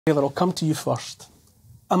Taylor, I'll come to you first.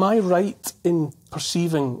 Am I right in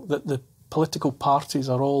perceiving that the political parties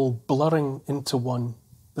are all blurring into one,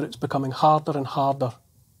 that it's becoming harder and harder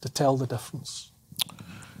to tell the difference?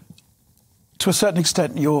 To a certain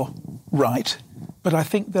extent, you're right. But I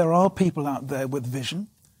think there are people out there with vision.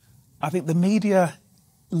 I think the media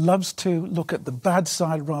loves to look at the bad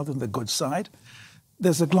side rather than the good side.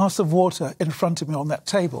 There's a glass of water in front of me on that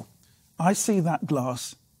table. I see that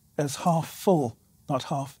glass as half full, not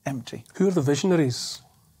half empty. Who are the visionaries?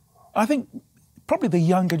 I think probably the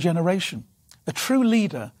younger generation. A true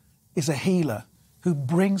leader is a healer who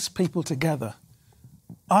brings people together.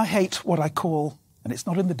 I hate what I call, and it's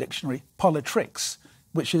not in the dictionary, politricks,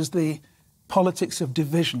 which is the politics of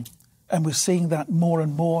division. And we're seeing that more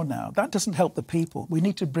and more now. That doesn't help the people. We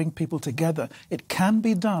need to bring people together. It can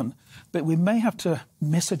be done, but we may have to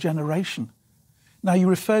miss a generation. Now, you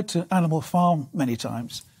referred to Animal Farm many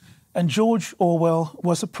times, and George Orwell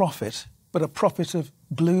was a prophet, but a prophet of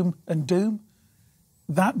gloom and doom.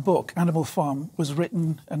 That book, Animal Farm, was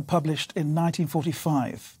written and published in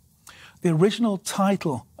 1945. The original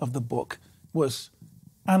title of the book was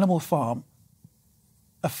Animal Farm,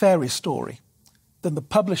 A Fairy Story. Then the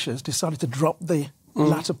publishers decided to drop the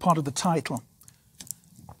latter part of the title.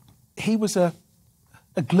 He was a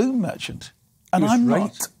gloom merchant, and I'm right.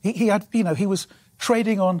 not. He had, he was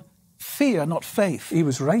trading on fear, not faith. He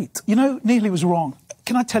was right. You know, Neil, he was wrong.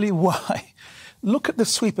 Can I tell you why? Look at the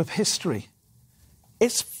sweep of history.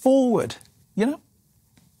 It's forward,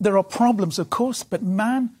 There are problems, of course, but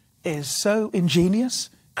man is so ingenious,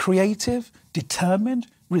 creative, determined,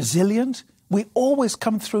 resilient. We always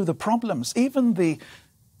come through the problems. Even the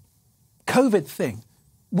COVID thing,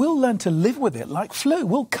 we'll learn to live with it like flu.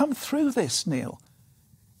 We'll come through this, Neil.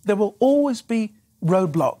 There will always be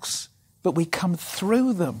roadblocks, but we come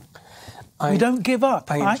through them. We don't give up.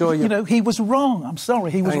 I enjoy he was wrong. I'm sorry,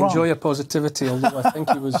 he was wrong. I enjoy your positivity, although I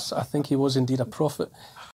think he was indeed a prophet.